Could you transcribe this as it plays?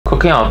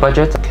Cooking on a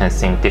budget can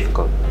seem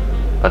difficult,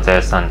 but there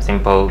are some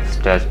simple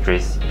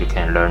strategies you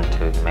can learn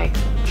to make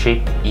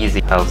cheap, easy,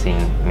 healthy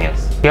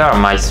meals. Here are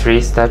my 3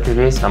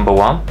 strategies. Number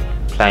 1,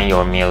 plan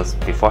your meals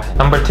beforehand.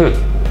 Number 2,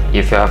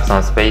 if you have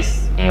some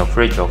space in your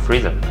fridge or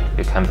freezer,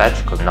 you can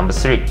batch cook. Number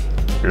 3,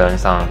 learn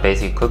some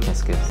basic cooking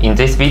skills. In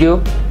this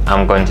video,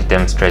 I'm going to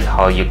demonstrate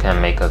how you can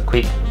make a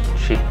quick,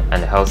 cheap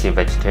and healthy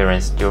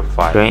vegetarian stir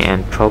fry. Drain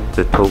and chop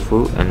the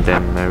tofu and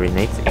then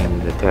marinate in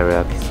the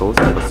teriyaki sauce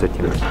for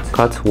 30 minutes.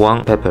 Cut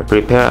 1 pepper.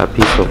 Prepare a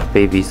piece of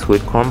baby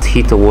sweet corn.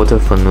 Heat the water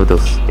for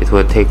noodles. It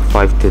will take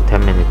 5 to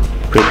 10 minutes.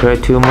 Prepare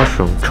 2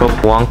 mushrooms.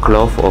 Chop 1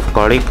 clove of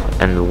garlic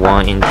and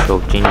 1 inch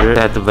of ginger.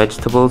 Add the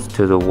vegetables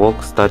to the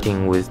wok,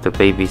 starting with the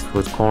baby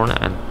sweet corn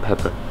and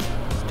pepper.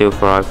 Stir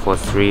fry for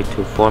 3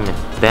 to 4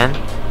 minutes. Then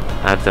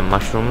add the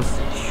mushrooms,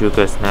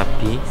 sugar snap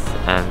peas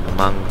and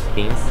mung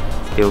beans.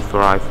 Stir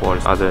fry for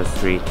other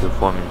 3 to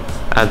 4 minutes.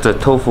 Add the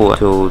tofu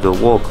to the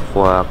wok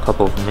for a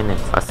couple of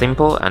minutes. A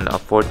simple and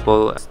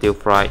affordable stir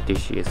fry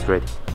dish is ready.